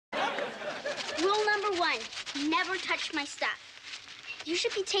Rule number 1, never touch my stuff. You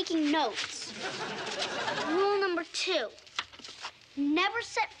should be taking notes. Rule number 2, never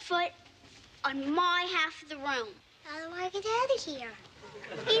set foot on my half of the room. How do I get out of here?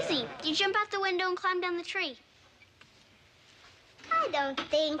 Easy. You jump out the window and climb down the tree. I don't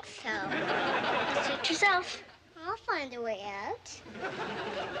think so. Suit yourself. I'll find a way out.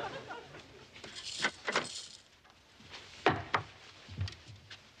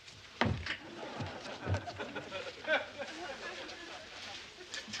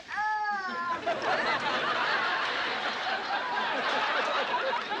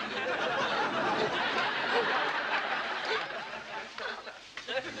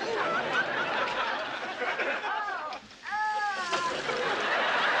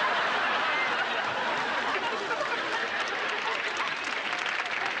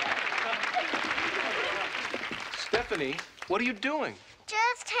 Stephanie, what are you doing?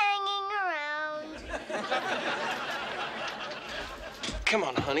 Just hanging around. Come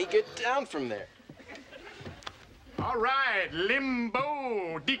on, honey, get down from there. All right,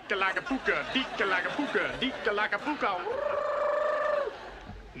 limbo, dika-laka-puka, dika-laka-puka, dika-laka-puka.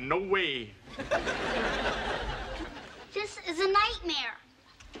 No way. This is a nightmare.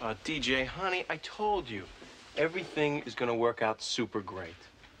 DJ, honey, I told you. Everything is gonna work out super great.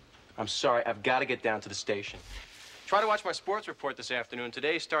 I'm sorry, I've got to get down to the station. Try to watch my sports report this afternoon.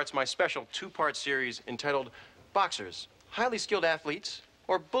 Today starts my special 2-part series entitled Boxers, Highly Skilled Athletes,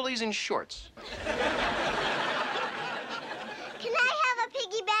 or Bullies in Shorts. Can I have a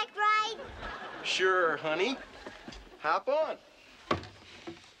piggyback ride? Sure, honey. Hop on.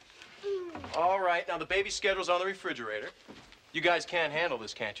 All right, now the baby schedule's on the refrigerator. You guys can't handle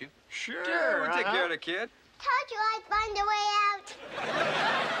this, can't you? Sure, we'll take care of the kid. Told you I'd find a way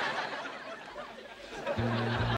out.